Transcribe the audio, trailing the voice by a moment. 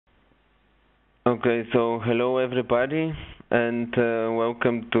Okay, so hello everybody, and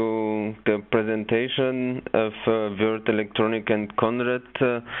welcome to the presentation of Würth Electronik and Conrad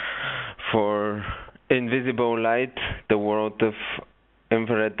for invisible light, the world of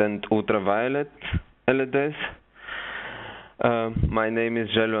infrared and ultraviolet LEDs. My name is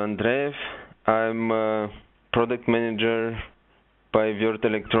Zhelio Andreev. I'm a product manager by Würth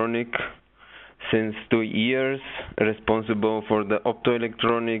Electronik since 2 years, responsible for the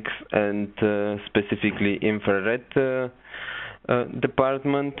optoelectronics and specifically infrared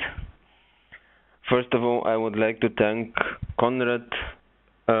department. First of all, I would like to thank Conrad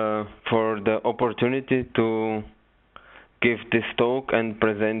for the opportunity to give this talk and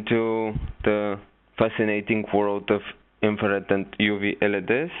present you the fascinating world of infrared and UV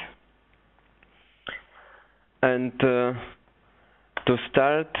LEDs. And to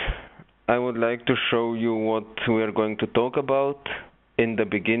start, I would like to show you what we are going to talk about. In the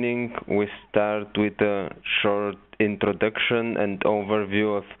beginning, we start with a short introduction and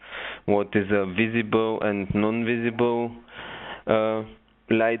overview of what is a visible and non-visible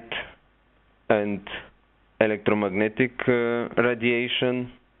light and electromagnetic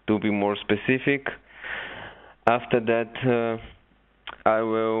radiation, to be more specific. After that, I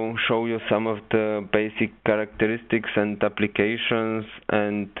will show you some of the basic characteristics and applications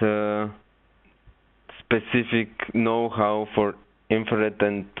and specific know-how for infrared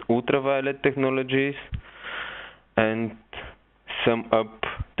and ultraviolet technologies, and sum up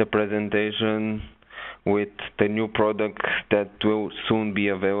the presentation with the new products that will soon be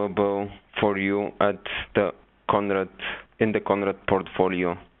available for you at the Conrad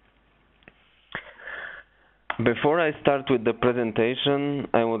portfolio. Before I start with the presentation,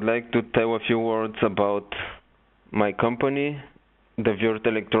 I would like to tell a few words about my company. The Würth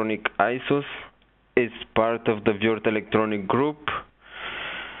Electronik eiSos is part of the Würth Electronik group.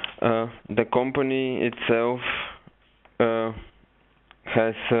 The company itself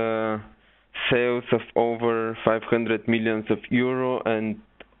has sales of over 500 million euro and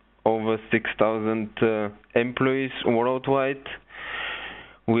over 6,000 employees worldwide.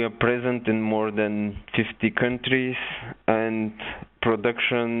 We are present in more than 50 countries and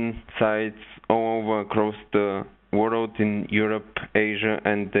production sites all over across the world in Europe, Asia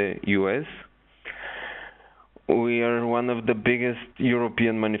and the US. We are one of the biggest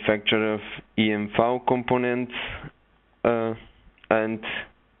European manufacturers of EMV components and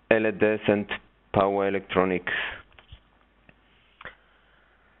LEDs and power electronics.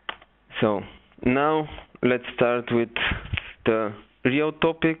 So now let's start with the real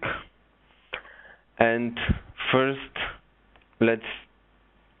topic, and first let's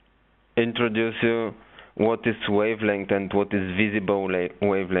introduce you what is wavelength and what is visible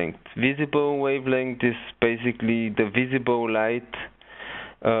wavelength. Visible wavelength is basically the visible light,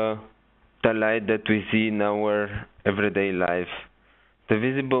 the light that we see in our everyday life. The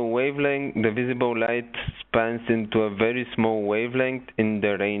visible light spans into a very small wavelength in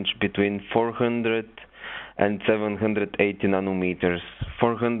the range between 400 and 780 nanometers.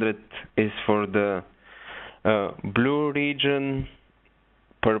 400 is for the blue region,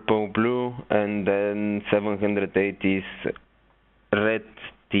 purple blue, and then 780 is red,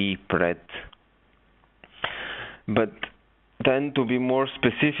 deep red. But then, to be more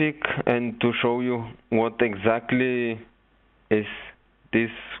specific and to show you what exactly is this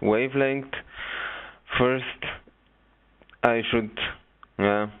wavelength, first I should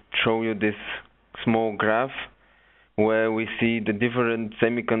show you this small graph where we see the different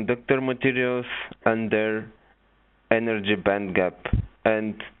semiconductor materials and their energy band gap,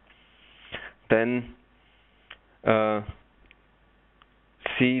 and then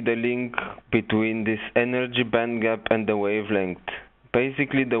see the link between this energy band gap and the wavelength.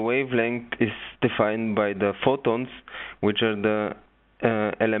 Basically, the wavelength is defined by the photons, which are the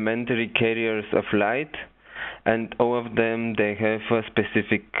elementary carriers of light, and all of them, they have a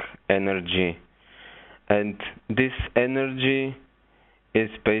specific energy. And this energy is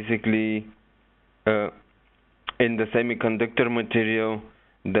basically in the semiconductor material,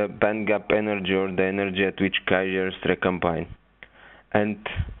 the band gap energy, or the energy at which carriers recombine. And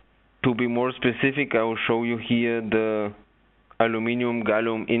to be more specific, I will show you here the aluminum,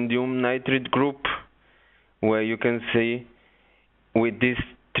 gallium, indium nitride group, where you can see with these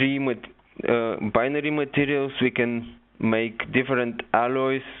three binary materials we can make different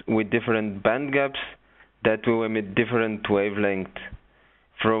alloys with different band gaps that will emit different wavelengths,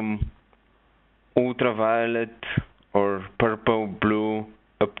 from ultraviolet or purple, blue,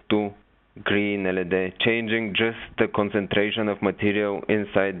 up to green LED, changing just the concentration of material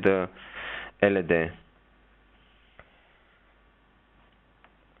inside the LED.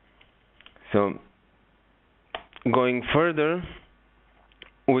 So going further,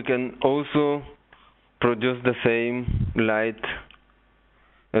 we can also produce the same light,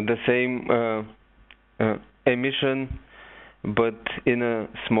 the same emission, but in a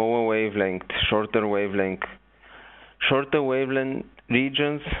smaller wavelength, shorter wavelength. Shorter wavelength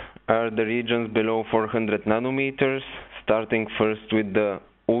regions are the regions below 400 nanometers, starting first with the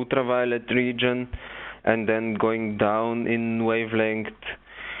ultraviolet region, and then going down in wavelength,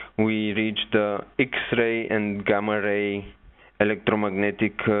 we reach the X-ray and gamma ray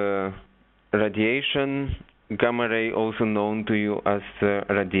electromagnetic radiation. Gamma ray, also known to you as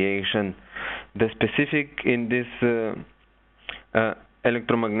radiation. The specific in this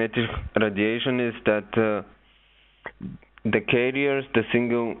electromagnetic radiation is that the carriers, the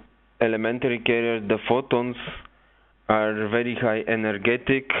single elementary carriers, the photons, are very high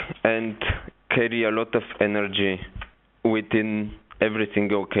energetic and carry a lot of energy within every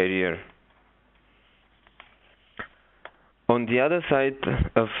single carrier. On the other side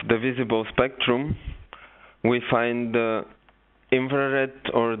of the visible spectrum, we find the infrared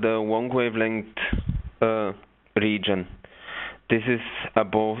or the long wavelength region. This is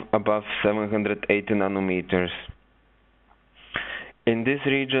above 780 nanometers. In this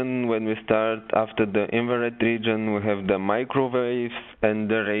region, when we start after the infrared region, we have the microwaves and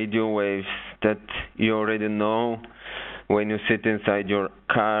the radio waves that you already know. When you sit inside your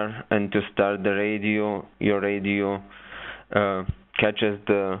car and to start the radio, your radio catches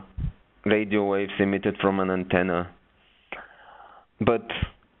the radio waves emitted from an antenna. But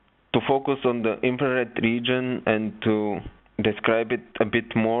to focus on the infrared region and to describe it a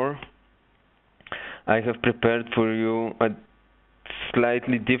bit more, I have prepared for you a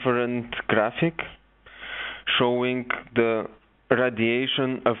slightly different graphic showing the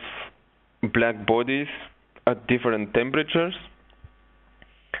radiation of black bodies at different temperatures.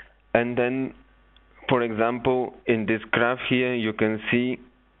 And then, for example, in this graph here, you can see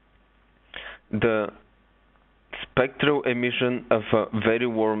the spectral emission of a very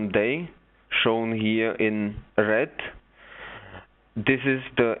warm day, shown here in red. This is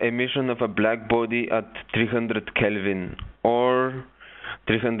the emission of a black body at 300 Kelvin, or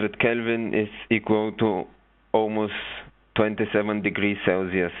 300 Kelvin is equal to almost 27 degrees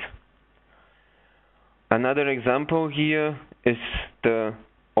Celsius. Another example here is the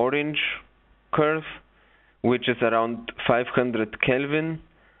orange curve, which is around 500 Kelvin,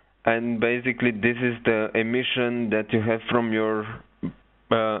 and basically this is the emission that you have from your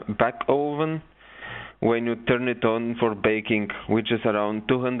back oven when you turn it on for baking, which is around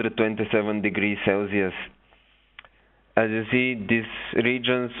 227 degrees Celsius. As you see, these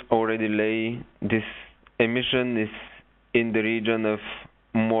regions already this emission is in the region of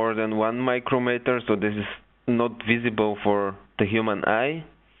more than 1 micrometer, so this is not visible for the human eye.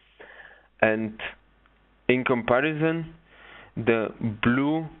 And in comparison, the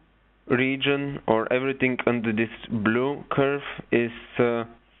blue region, or everything under this blue curve, is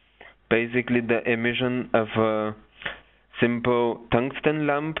basically the emission of a simple tungsten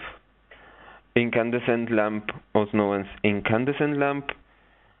lamp, incandescent lamp, also known as incandescent lamp.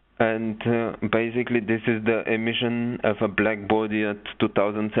 And basically this is the emission of a black body at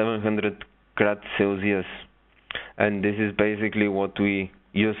 2700 grades Celsius. And this is basically what we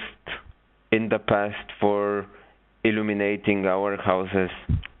used in the past for illuminating our houses.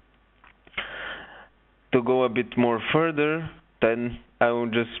 To go a bit more further, then I will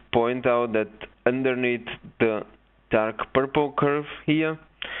just point out that underneath the dark purple curve here,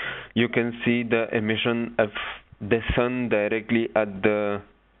 you can see the emission of the sun directly at the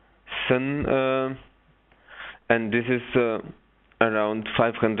sun, and this is around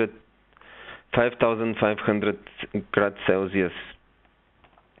 5500 grades Celsius.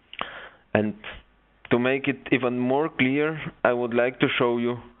 And to make it even more clear, I would like to show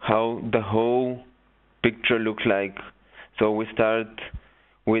you how the whole picture looks like. So we start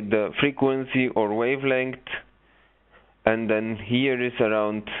with the frequency or wavelength, and then here is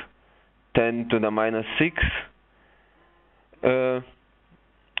around 10 to the minus 6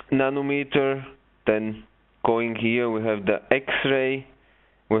 nanometer. Then going here we have the X-ray,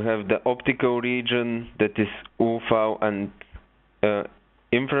 we have the optical region, that is UV and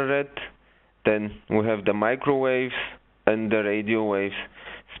infrared. Then we have the microwaves and the radio waves,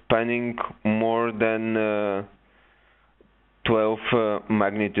 spanning more than 12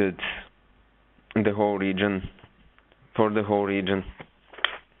 magnitudes in the whole region, for the whole region.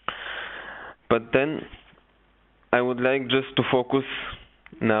 But then I would like just to focus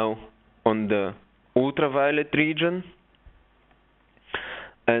now on the ultraviolet region.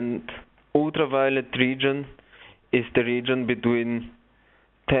 And ultraviolet region is the region between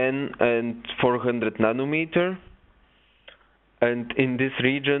 10 and 400 nanometer, and in this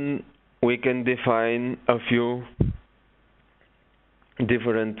region we can define a few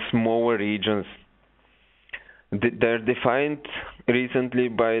different smaller regions. They're defined recently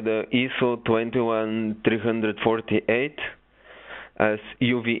by the ISO 21348 as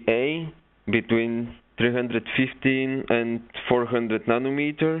UVA between 315 and 400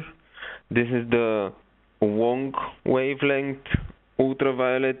 nanometer. This is the long wavelength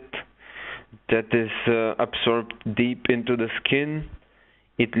ultraviolet that is absorbed deep into the skin.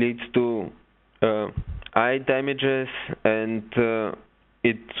 It leads to eye damages, and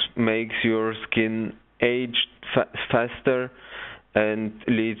it makes your skin age faster and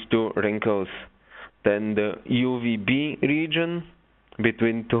leads to wrinkles. Then the UVB region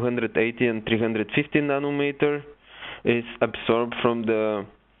between 280 and 350 nanometer is absorbed from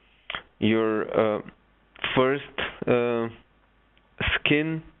your first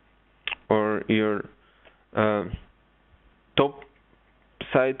skin, or your top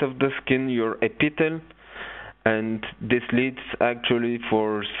side of the skin, your epithelium, and this leads actually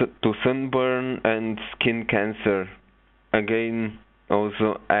to sunburn and skin cancer. Again,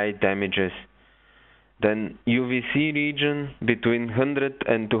 also eye damages. Then UVC region between 100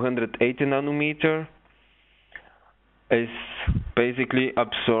 and 280 nanometer is basically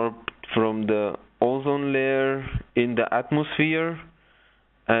absorbed from the ozone layer in the atmosphere,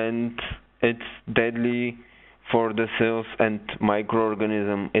 and it's deadly for the cells and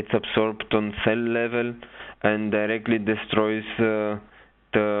microorganisms. It's absorbed on cell level and directly destroys the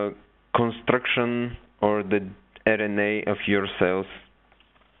construction or the RNA of your cells.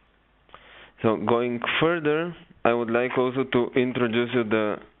 So going further, I would like also to introduce you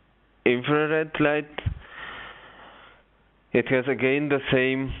the infrared light. It has again the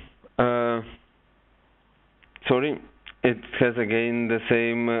same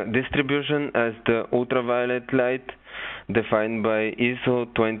distribution as the ultraviolet light defined by ISO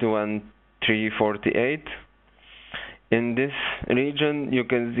 21348. In this region you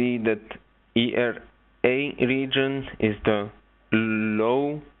can see that ERA region is the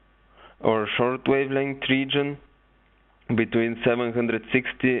low or short wavelength region between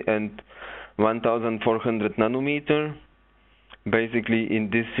 760 and 1400 nanometer. Basically in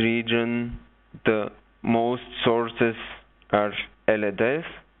this region the most sources are LEDs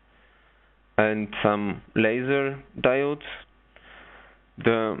and some laser diodes.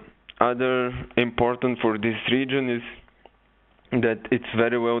 The other important for this region is that it's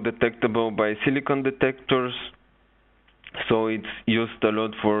very well detectable by silicon detectors, so it's used a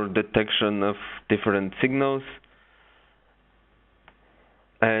lot for detection of different signals.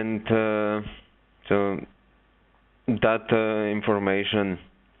 And so data information.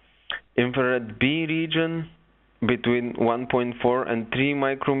 Infrared B region between 1.4 and 3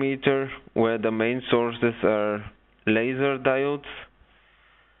 micrometer, where the main sources are laser diodes.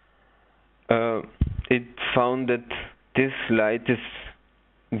 It found that this light is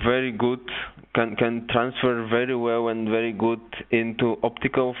very good, can transfer very well and very good into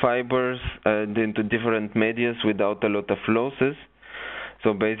optical fibers and into different medias without a lot of losses.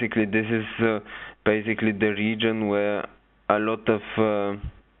 So basically this is basically the region where a lot of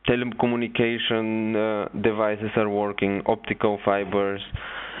telecommunication devices are working, optical fibers,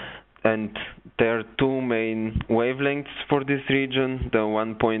 and there are two main wavelengths for this region, the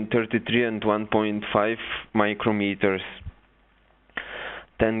 1.33 and 1.5 micrometers.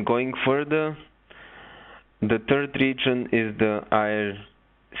 Then going further, the third region is the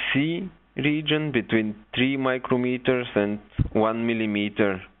IRC region between 3 micrometers and 1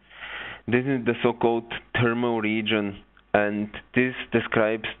 millimeter. This is the so-called thermal region, and this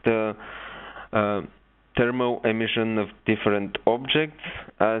describes the thermal emission of different objects.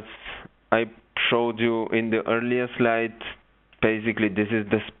 As I showed you in the earlier slide, basically this is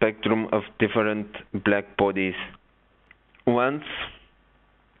the spectrum of different black bodies. Once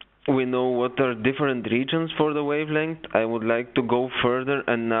we know what are different regions for the wavelength, I would like to go further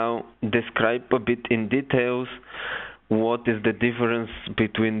and now describe a bit in details what is the difference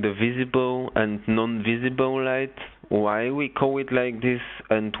between the visible and non-visible light, why we call it like this,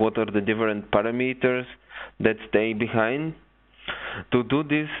 and what are the different parameters that stay behind. To do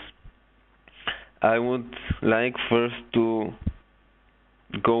this, I would like first to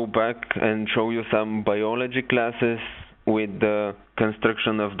go back and show you some biology classes with the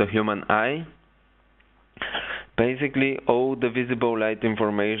construction of the human eye. Basically, all the visible light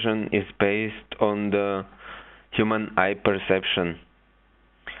information is based on the human eye perception.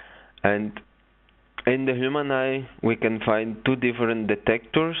 And in the human eye, we can find two different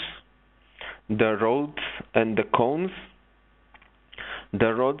detectors, the rods and the cones.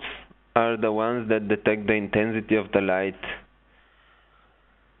 The rods are the ones that detect the intensity of the light.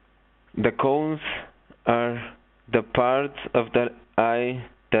 The cones are the parts of the eye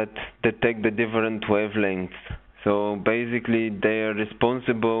that detect the different wavelengths. So basically they are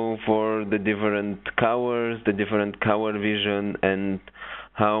responsible for the different colors, the different color vision, and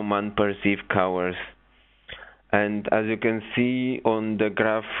how man perceives colors. And as you can see on the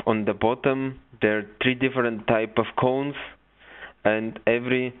graph on the bottom, there are 3 different types of cones, and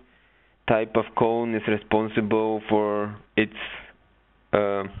every type of cone is responsible for its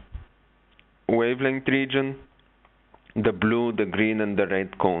wavelength region: the blue, the green, and the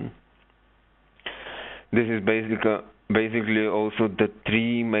red cone. This is basically also the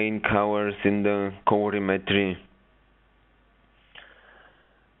 3 main colors in the colorimetry.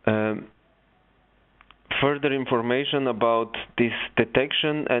 Further information about this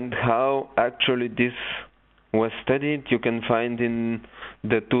detection and how actually this was studied you can find in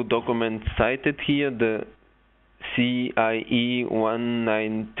the 2 documents cited here. The CIE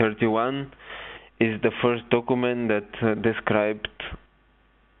 1931 is the first document that described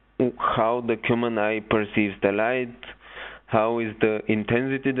how the human eye perceives the light, how is the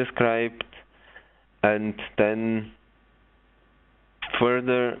intensity described, and then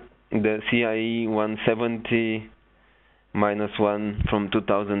further the CIE 170-1 from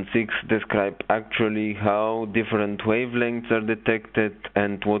 2006 describe actually how different wavelengths are detected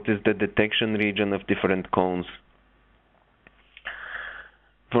and what is the detection region of different cones.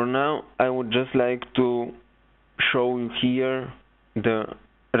 For now, I would just like to show you here the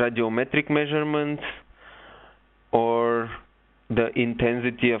radiometric measurements or the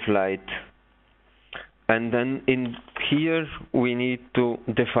intensity of light. And then in here we need to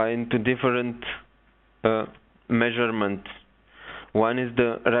define 2 different measurements. One is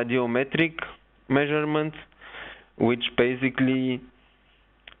the radiometric measurement, which basically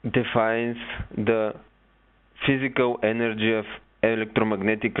defines the physical energy of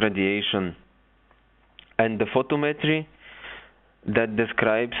electromagnetic radiation, and the photometry that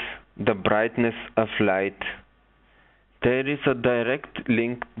describes the brightness of light. There is a direct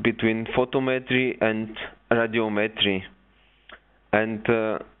link between photometry and radiometry, and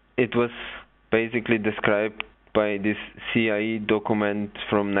it was basically described by this CIE document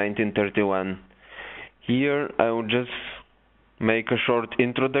from 1931. Here I will just make a short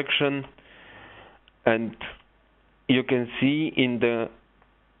introduction, and you can see in the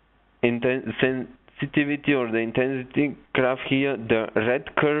sensitivity or the intensity graph here, the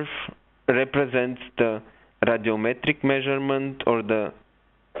red curve represents the radiometric measurement or the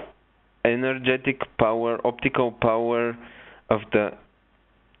energetic power, optical power of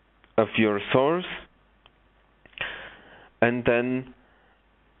your source, and then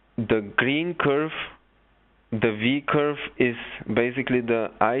the green curve, the V curve, is basically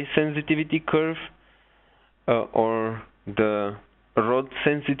the eye sensitivity curve or the rod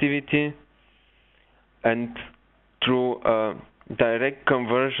sensitivity, and through a direct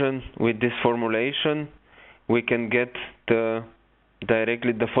conversion with this formulation we can get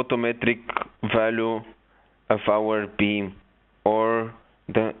directly the photometric value of our beam, or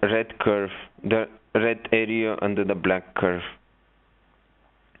the red curve, the red area under the black curve.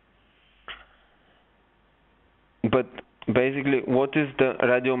 But basically, what is the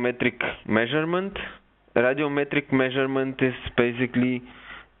radiometric measurement? Radiometric measurement is basically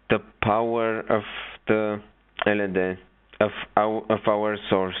the power of the LED, of our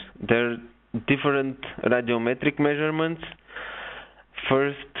source. There are different radiometric measurements.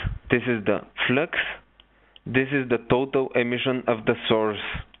 First, this is the flux. This is the total emission of the source,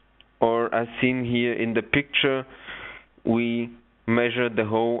 or as seen here in the picture, we measure the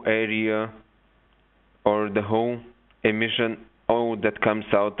whole area or the whole emission that comes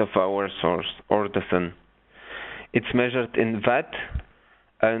out of our source or the sun. It's measured in watt,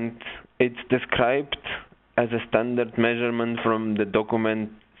 and it's described as a standard measurement from the document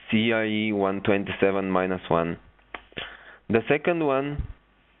CIE 127-1. The second one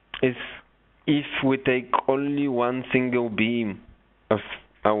is if we take only one single beam of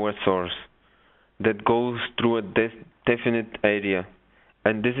our source that goes through a definite area,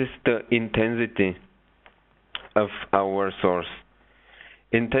 and this is the intensity of our source.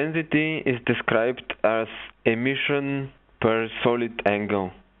 Intensity is described as emission per solid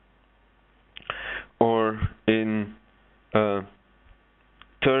angle, or in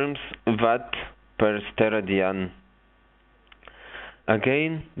terms watt per steradian.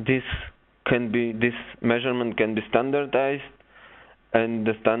 Again, this measurement can be standardized, and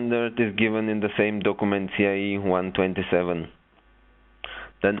the standard is given in the same document CIE 127.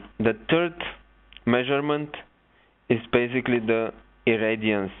 Then the third measurement is basically the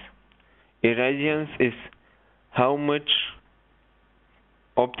irradiance. Irradiance is how much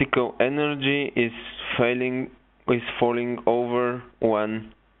optical energy is falling over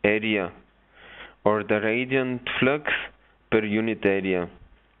one area, or the radiant flux per unit area.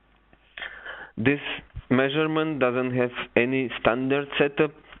 This measurement doesn't have any standard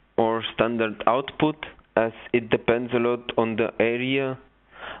setup or standard output, as it depends a lot on the area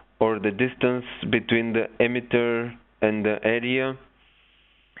or the distance between the emitter and the area,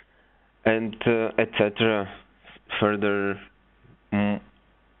 and etc. Further,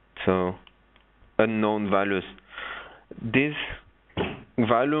 so unknown values. This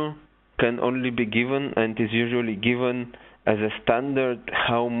value can only be given, and is usually given as a standard,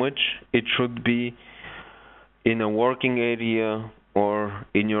 how much it should be in a working area or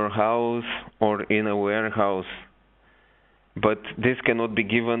in your house or in a warehouse. But this cannot be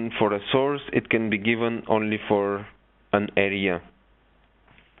given for a source, it can be given only for an area.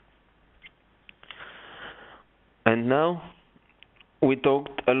 And now we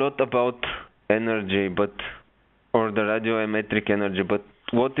talked a lot about energy, or the radiometric energy, but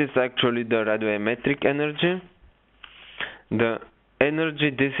what is actually the radiometric energy? The energy,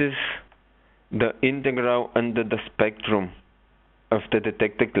 this is the integral under the spectrum of the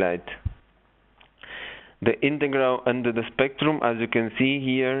detected light. The integral under the spectrum, as you can see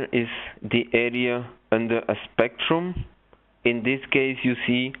here, is the area under a spectrum. In this case, you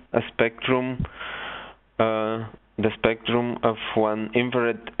see a spectrum, the spectrum of one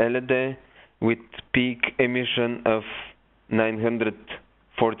infrared LED with peak emission of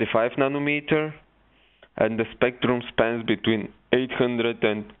 945 nanometer, and the spectrum spans between 800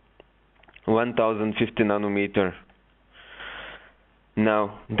 and 1050 nanometer.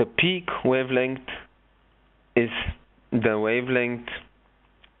 Now, the peak wavelength is the wavelength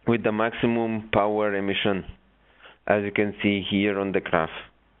with the maximum power emission, as you can see here on the graph.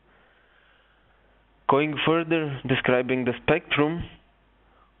 Going further, describing the spectrum,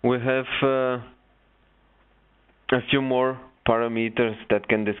 we have a few more parameters that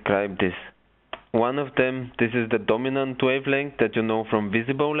can describe this. One of them, this is the dominant wavelength that you know from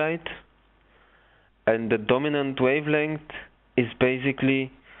visible light. And the dominant wavelength is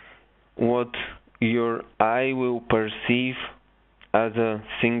basically what your eye will perceive as a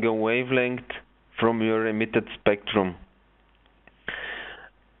single wavelength from your emitted spectrum.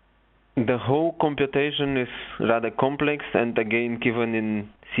 The whole computation is rather complex and again given in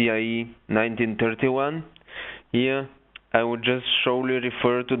CIE 1931. Here I would just solely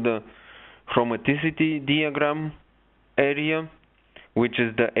refer to the chromaticity diagram area, which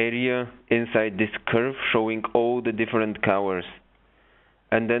is the area inside this curve showing all the different colors,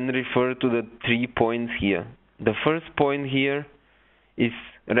 and then refer to the 3 points here. The first point here is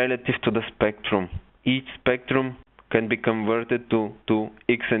relative to the spectrum. Each spectrum can be converted to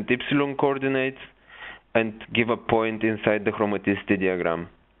x and y coordinates and give a point inside the chromaticity diagram.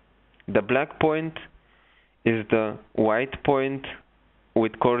 The black point is the white point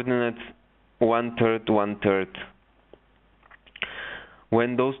with coordinates 1/3, 1/3.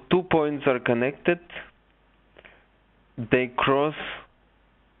 When those 2 points are connected, they cross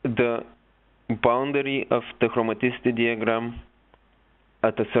the boundary of the chromaticity diagram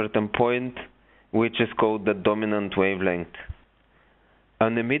at a certain point, which is called the dominant wavelength.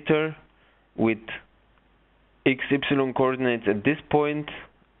 An emitter with XY coordinates at this point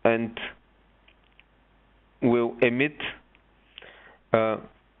and will emit,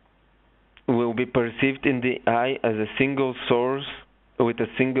 will be perceived in the eye as a single source with a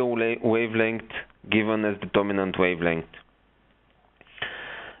single wavelength given as the dominant wavelength.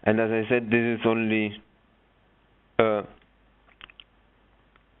 And as I said, this is only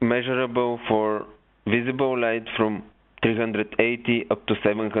measurable for visible light from 380 up to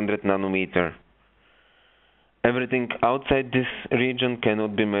 700 nanometer. Everything outside this region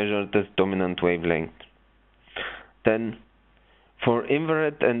cannot be measured as dominant wavelength. Then, for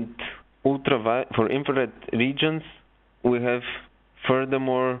infrared and for infrared regions, we have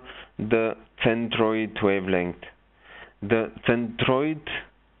furthermore the centroid wavelength. The centroid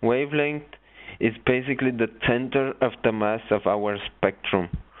wavelength is basically the center of the mass of our spectrum,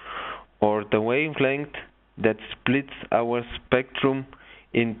 or the wavelength that splits our spectrum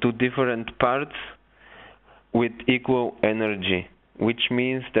into different parts with equal energy, which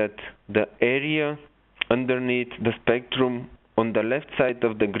means that the area underneath the spectrum on the left side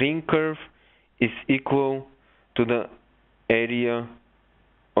of the green curve is equal to the area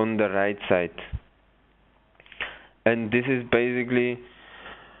on the right side. And this is basically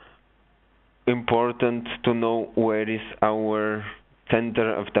important to know where is our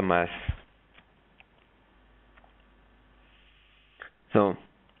center of the mass. So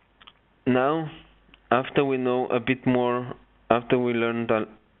now, after we know a bit more, after we learned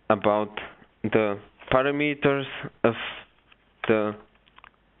about the parameters of the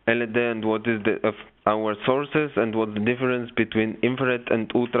LED and what is of our sources and what's the difference between infrared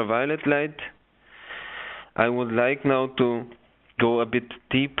and ultraviolet light, I would like now to go a bit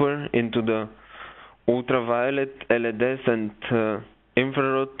deeper into the ultraviolet LEDs and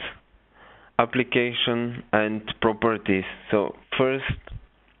infrared application and properties. So first,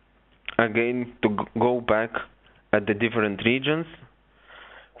 again, to go back at the different regions.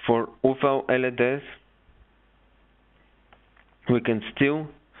 For UV LEDs, we can still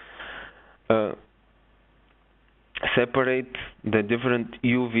separate the different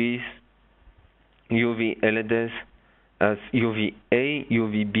UV LEDs as UVA,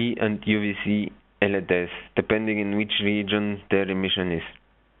 UVB, and UVC LEDs, depending in which region their emission is.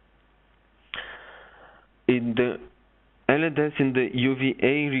 In the LEDs in the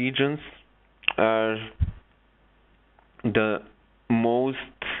UVA regions are the most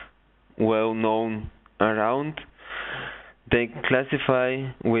well known around. They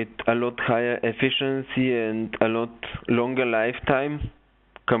classify with a lot higher efficiency and a lot longer lifetime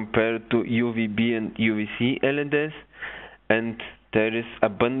compared to UVB and UVC LEDs, and there is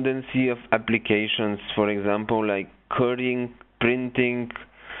abundance of applications, for example, like coding, printing,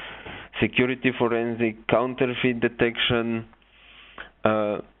 security forensic, counterfeit detection.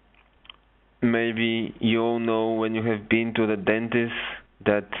 Maybe you all know when you have been to the dentist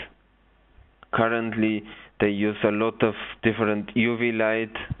that currently they use a lot of different UV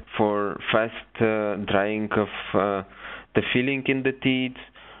light for fast drying of the filling in the teeth,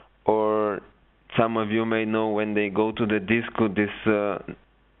 or some of you may know when they go to the disco, this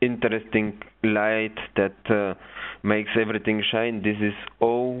interesting light that makes everything shine. This is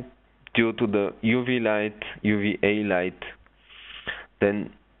all due to the UV light, UVA light.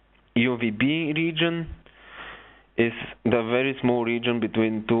 Then UVB region is the very small region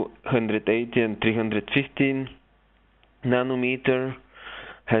between 280 and 315 nanometer,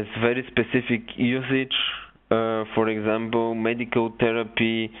 has very specific usage, for example, medical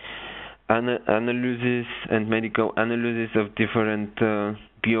therapy, analysis and medical analysis of different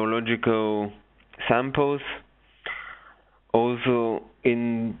biological samples. Also,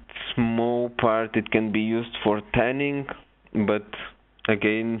 in small part it can be used for tanning, but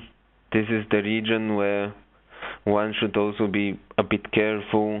again, this is the region where one should also be a bit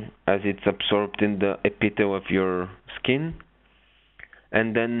careful as it's absorbed in the epithel of your skin.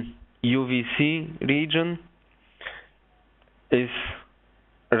 And then UVC region is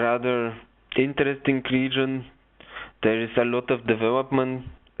a rather interesting region. There is a lot of development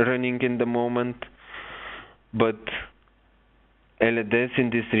running in the moment, but LEDs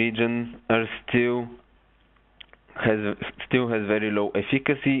in this region are still has very low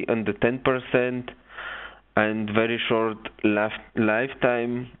efficacy, under 10%, and very short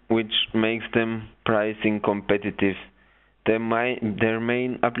lifetime, which makes them pricing competitive. Their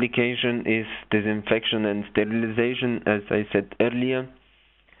main application is disinfection and sterilization, as I said earlier.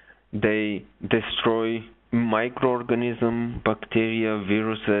 They destroy microorganisms, bacteria,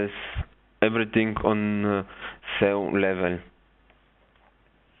 viruses, everything on cell level.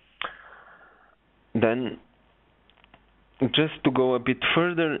 Then, just to go a bit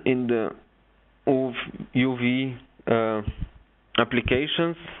further in the UV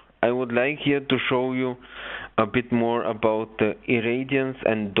applications, I would like here to show you a bit more about the irradiance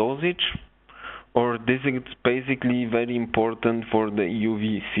and dosage, or this is basically very important for the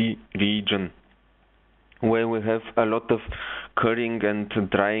UVC region, where we have a lot of curing and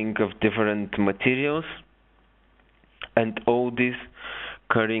drying of different materials, and all this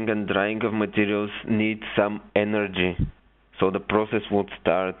curing and drying of materials need some energy, so the process would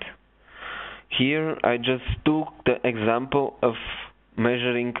start. Here I just took the example of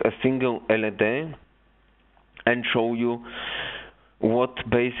measuring a single LED and show you what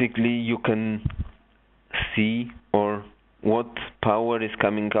basically you can see, or what power is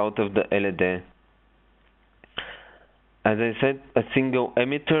coming out of the LED. As I said, a single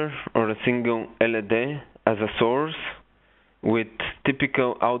emitter or a single LED as a source with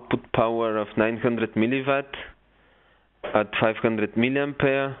typical output power of 900 milliwatt at 500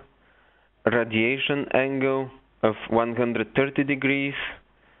 milliampere, radiation angle of 130 degrees,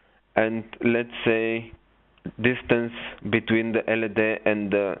 and let's say distance between the LED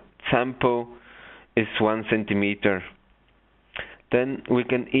and the sample is 1 centimeter. Then we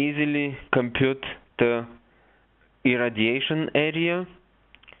can easily compute the irradiation area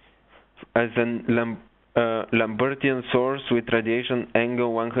as an Lambertian source with radiation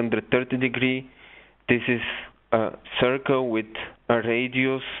angle 130 degree. This is a circle with a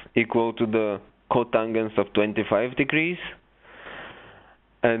radius equal to the cotangents of 25 degrees,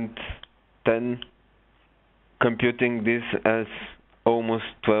 and then computing this as almost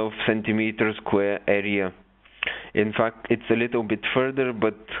 12 centimeters square area. In fact, it's a little bit further,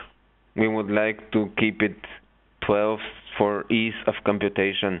 but we would like to keep it 12 for ease of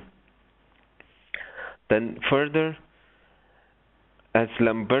computation. Then further, as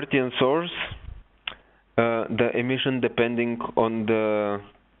Lambertian source, the emission depending on the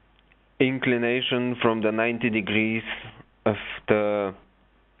inclination from the 90 degrees of the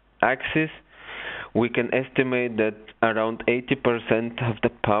axis, we can estimate that around 80% of the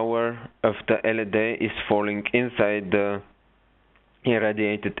power of the LED is falling inside the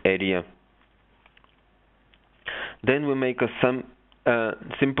irradiated area. Then we make a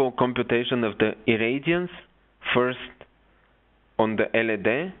simple computation of the irradiance. First on the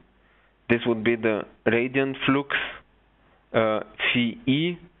LED, this would be the radiant flux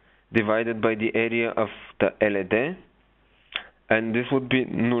Phi divided by the area of the LED, and this would be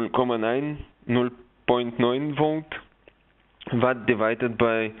 0.9 watt divided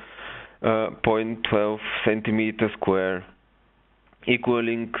by 0.12 centimeter square,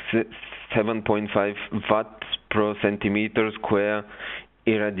 equaling 7.5 watts per centimeter square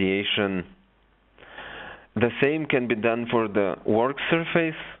irradiation. The same can be done for the work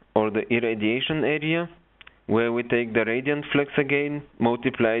surface or the irradiation area, where we take the radiant flux again,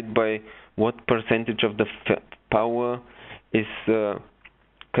 multiplied by what percentage of the power is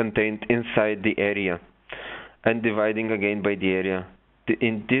contained inside the area, and dividing again by the area.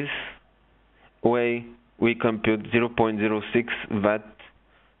 In this way, we compute 0.06 watt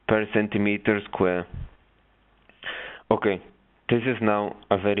per centimeter square. Okay, this is now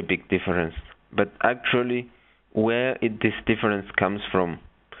a very big difference, but actually where this difference comes from.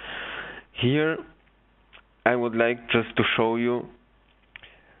 Here I would like just to show you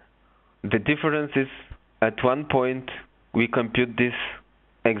the differences. At one point we compute this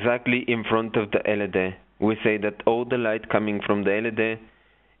exactly in front of the LED. We say that all the light coming from the LED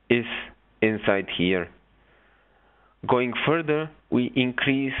is inside here. Going further, we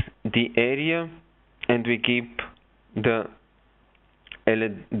increase the area and we keep the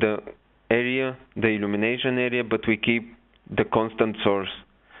illumination area, but we keep the constant source.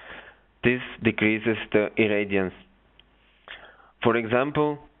 This decreases the irradiance. For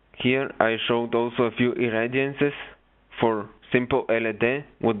example, here I showed also a few irradiances. For simple LED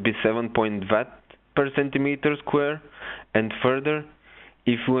would be 7 watt per centimeter square, and further,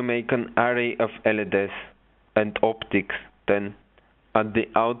 if we make an array of LEDs and optics, then at the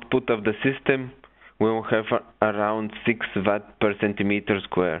output of the system we will have around 6 watt per centimeter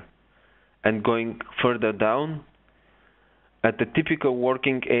square. And going further down, at the typical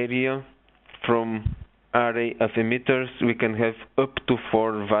working area from array of emitters, we can have up to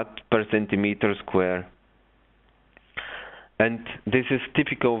 4 watt per centimeter square. And this is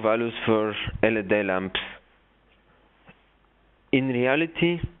typical values for LED lamps. In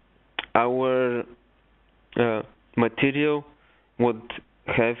reality, our material would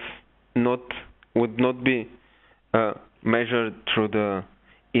not be measured through the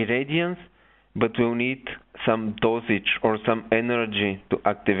irradiance, but we'll need some dosage or some energy to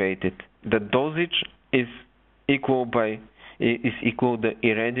activate it. The dosage is equal the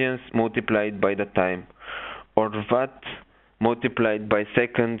irradiance multiplied by the time, or watt multiplied by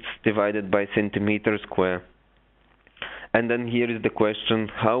seconds divided by centimeter square. And then here is the question,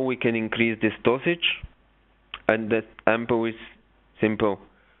 how we can increase this dosage? And the answer is simple.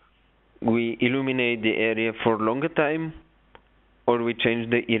 We illuminate the area for longer time, or we change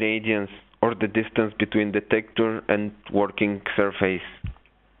the irradiance or the distance between detector and working surface.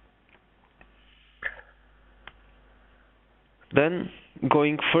 Then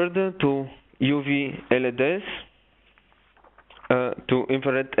going further to UV LEDs, to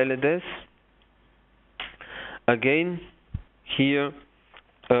infrared LEDs, again here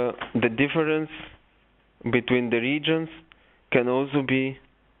the difference between the regions can also be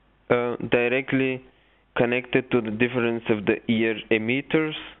directly connected to the difference of the ER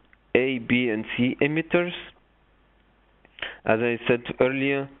emitters, A, B and C emitters. As I said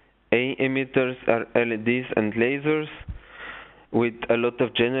earlier, A emitters are LEDs and lasers with a lot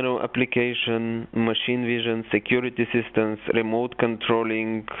of general application, machine vision, security systems, remote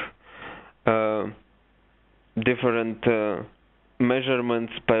controlling, different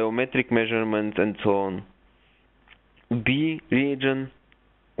measurements, biometric measurements and so on. B region,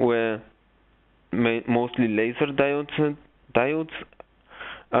 where mostly laser diodes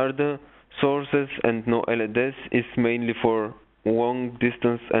are the sources and no LEDs, is mainly for long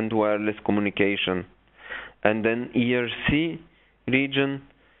distance and wireless communication. And then ERC region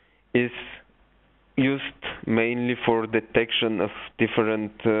is used mainly for detection of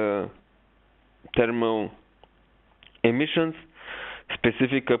different thermal emissions,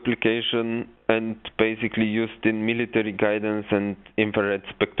 specific application, and basically used in military guidance and infrared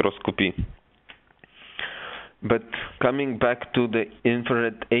spectroscopy. But coming back to the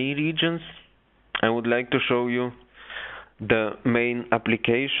infrared A regions, I would like to show you the main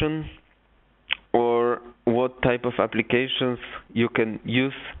application, or what type of applications you can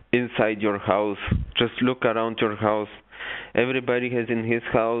use inside your house. Just look around your house. Everybody has in his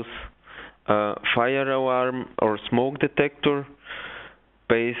house a fire alarm or smoke detector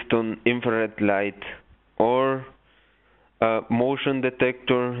based on infrared light, or a motion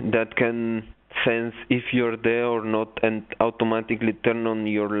detector that can sense if you're there or not and automatically turn on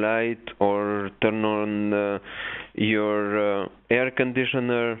your light or turn on your air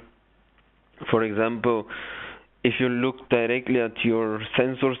conditioner. For example, if you look directly at your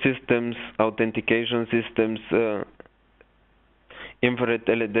sensor systems, authentication systems, infrared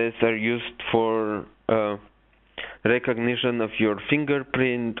LEDs are used for recognition of your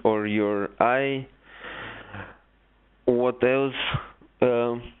fingerprint or your eye. What else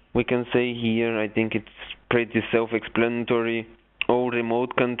we can say here? I think it's pretty self-explanatory. All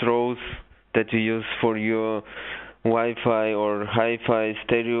remote controls that you use for your Wi-Fi or hi-fi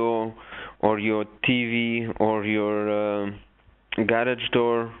stereo or your TV or your garage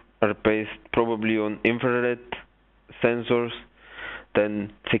door are based probably on infrared sensors.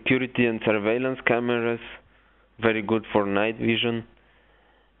 Then security and surveillance cameras, very good for night vision.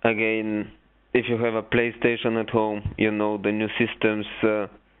 Again, if you have a PlayStation at home, you know the new systems,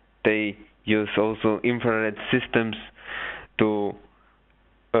 they use also infrared systems to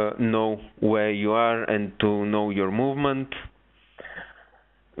know where you are and to know your movement.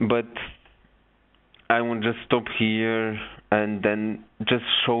 But I will just stop here and then just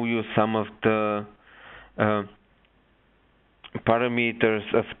show you some of the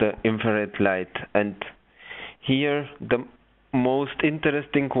parameters of the infrared light. And here the most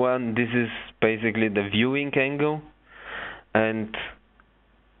interesting one, this is basically the viewing angle. And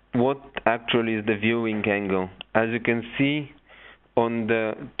what actually is the viewing angle? As you can see on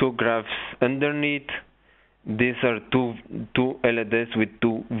the two graphs underneath, these are two LEDs with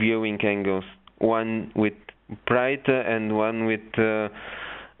two viewing angles, one with brighter and one with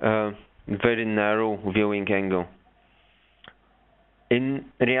very narrow viewing angle. In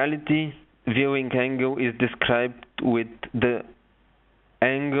reality, viewing angle is described with the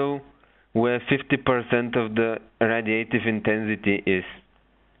angle where 50% of the radiative intensity is.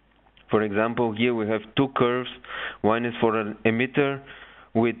 For example, here we have two curves. One is for an emitter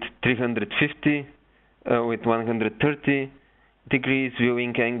with 350 with 130 degrees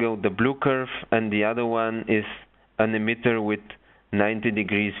viewing angle, the blue curve, and the other one is an emitter with 90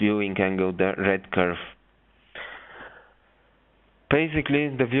 degrees viewing angle, the red curve. Basically,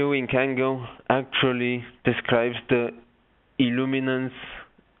 the viewing angle actually describes the illuminance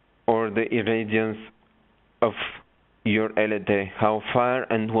or the irradiance of your LED, how far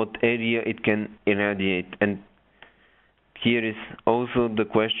and what area it can irradiate. And here is also the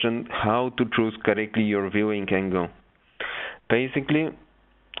question how to choose correctly your viewing angle. Basically,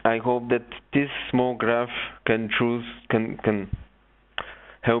 I hope that this small graph can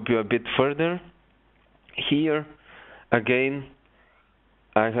help you a bit further. Here, again,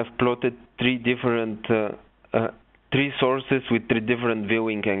 I have plotted three sources with three different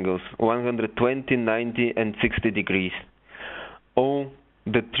viewing angles, 120, 90, and 60 degrees. All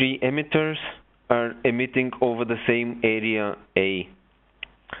the three emitters are emitting over the same area A.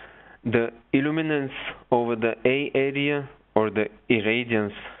 The illuminance over the A area, or the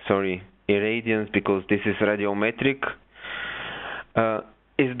irradiance because this is radiometric,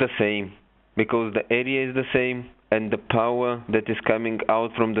 is the same, because the area is the same and the power that is coming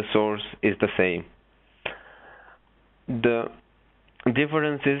out from the source is the same. The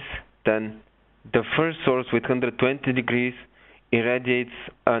difference is then the first source with 120 degrees irradiates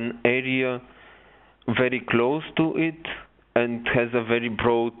an area very close to it and has a very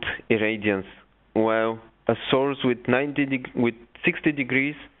broad irradiance, while a source with 60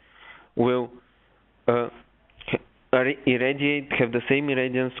 degrees will irradiate, have the same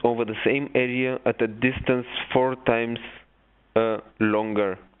irradiance over the same area at a distance 4 times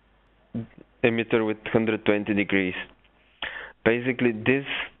longer, emitter with 120 degrees. Basically, this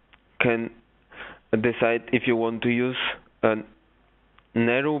can decide if you want to use a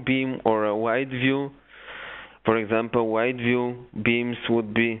narrow beam or a wide view. For example, wide view beams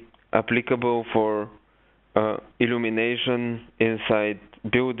would be applicable for illumination inside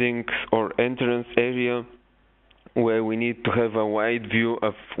buildings or entrance area. where we need to have a wide view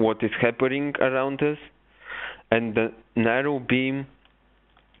of what is happening around us, and the narrow beam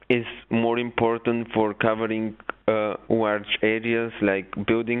is more important for covering large areas like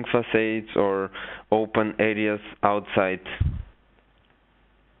building facades or open areas outside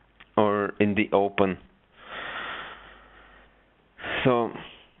or in the open. So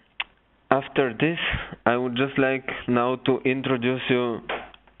after this, I would just like now to introduce you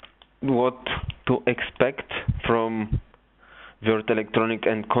what to expect from Würth Electronik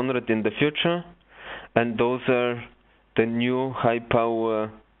and Conrad in the future, and those are the new high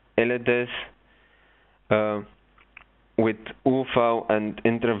power LEDs with UV and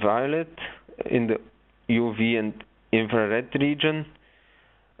ultraviolet in the UV and infrared region,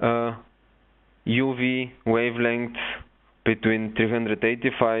 UV wavelengths between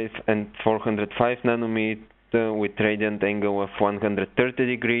 385 and 405 nanometer with radiant angle of 130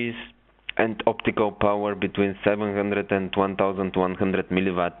 degrees and optical power between 700 and 1100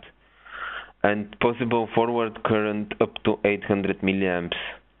 milliwatt and possible forward current up to 800 milliamps.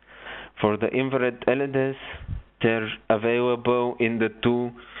 For the infrared LEDs, they're available in the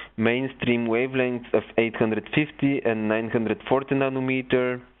two mainstream wavelengths of 850 and 940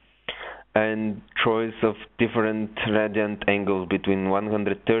 nanometer and choice of different radiant angles between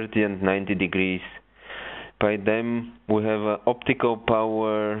 130 and 90 degrees. By them, we have an optical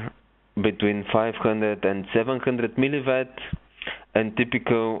power between 500 and 700 milliwatt and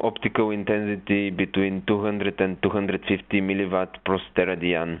typical optical intensity between 200 and 250 milliwatt per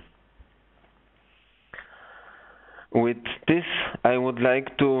steradian. With this, I would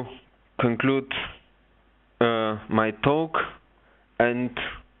like to conclude my talk and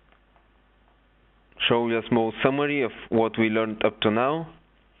show you a small summary of what we learned up to now.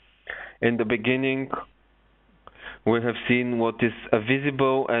 In the beginning, we have seen what is a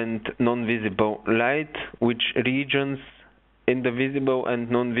visible and non-visible light, which regions in the visible and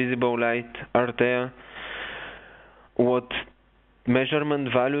non-visible light are there, what measurement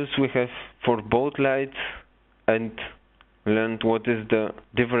values we have for both lights, and learned what is the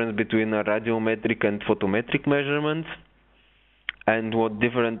difference between a radiometric and photometric measurements, and what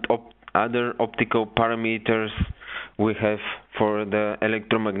different other optical parameters we have for the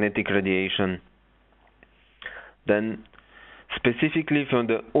electromagnetic radiation. Then, specifically for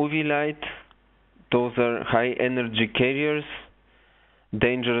the UV light, those are high energy carriers,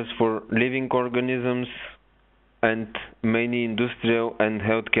 dangerous for living organisms and many industrial and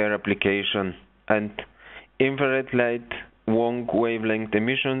healthcare applications. And infrared light, long wavelength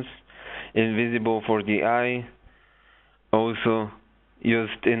emissions, invisible for the eye, also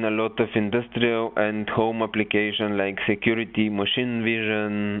used in a lot of industrial and home applications like security, machine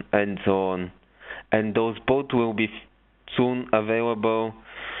vision, and so on. And those both will be soon available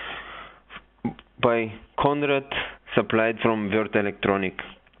by Conrad, supplied from Würth Electronik.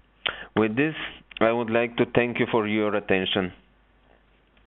 With this, I would like to thank you for your attention.